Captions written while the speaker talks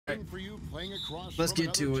For you playing across Let's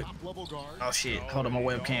get to it. Oh shit, hold on, my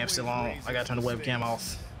webcam's still on. I gotta turn the webcam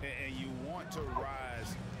off. And you want to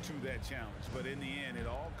rise to that challenge, but in the end, it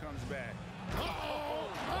all comes back.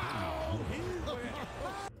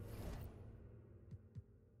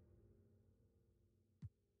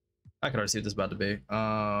 I can already see what this is about to be.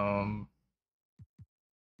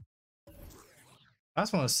 I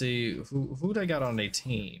just want to see who they got on their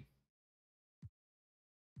team.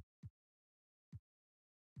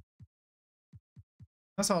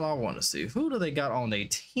 That's all I want to see. Who do they got on their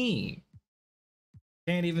team?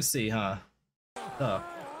 Can't even see, huh? I'm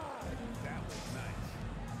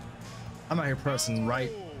out here pressing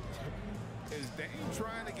right. Is Dame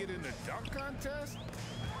trying to get in the dunk contest?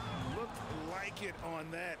 Looked like it on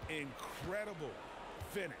that incredible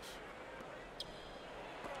finish.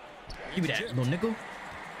 Give me that little nickel. Yeah,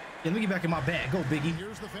 let me get back in my bag. Go, Biggie.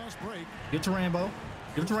 Here's the fast break. Give it to Rambo.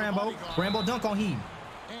 Give it to Rambo. Rambo dunk on him.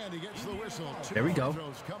 And he gets the whistle. There we go.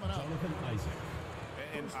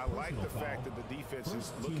 And I like the fact that the defense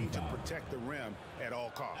is looking to protect the rim at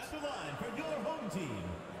all costs. At the line for your home team,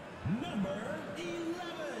 number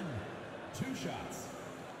 11. 2 shots.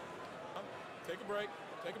 Take a break.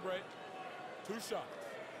 Take a break. 2 shots.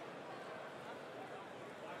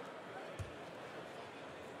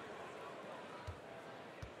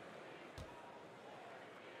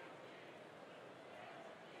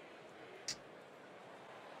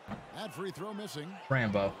 That free throw missing.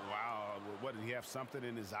 Rambo. Wow, what, did he have something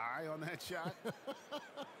in his eye on that shot?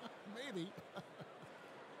 Maybe.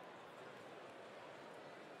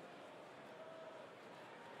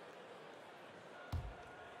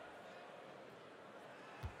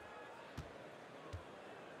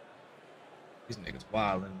 These niggas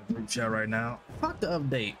wild in the group chat right now. Fuck the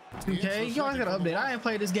update. 2K, y'all got an update. I ain't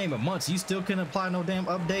played this game in months. You still couldn't apply no damn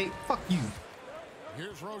update? Fuck you.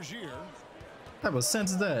 Here's Rozier. What type of sense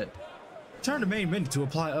is that? Turn the main menu to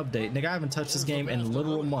apply update. Nigga, I haven't touched this game in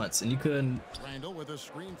literal months, and you couldn't. Randall with a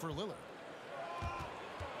screen for Lillard.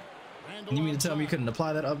 You mean to tell me you couldn't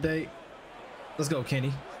apply that update? Let's go,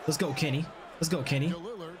 Kenny. Let's go, Kenny. Let's go, Kenny.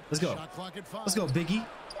 Let's go. Let's go, Biggie.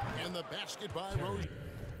 And the basket by Rozier.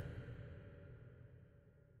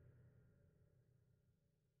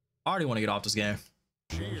 I already want to get off this game.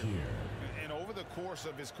 And over the course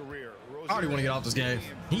of his career, Rozier I already want to get off this game.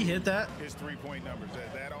 He hit that. His three-point numbers.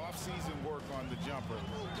 That off-season work on the jumper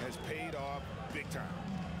has paid off big time.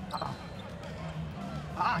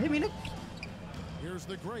 Hit me, Nick. Here's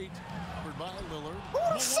the great, covered by Lillard.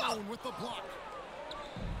 Malone with the block.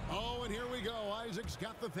 Oh, and here we go. Isaac's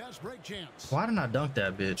got the fast break chance. Why didn't I dunk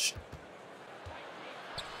that bitch?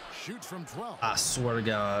 Shoots from 12. I swear to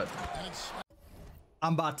God.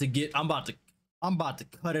 I'm about to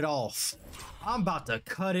cut it off. I'm about to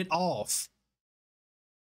cut it off.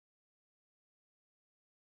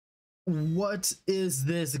 What is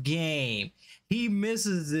this game? He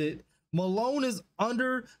misses it. Malone is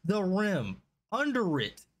under the rim. Under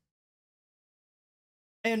it.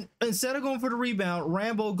 And instead of going for the rebound,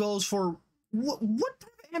 Rambo goes for what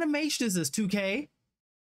type of animation is this, 2K?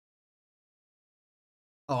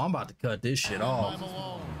 Oh, I'm about to cut this shit off.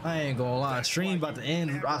 I ain't gonna lie. Stream about to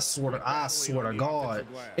end. I swear to God.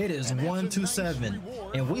 It is 1-7,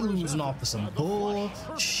 and we losing off of some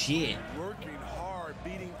bullshit. Working hard,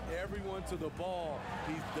 beating everyone to the ball.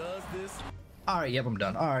 He does this. All right, yep, I'm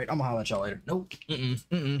done. All right, I'm gonna holler at y'all later. Nope.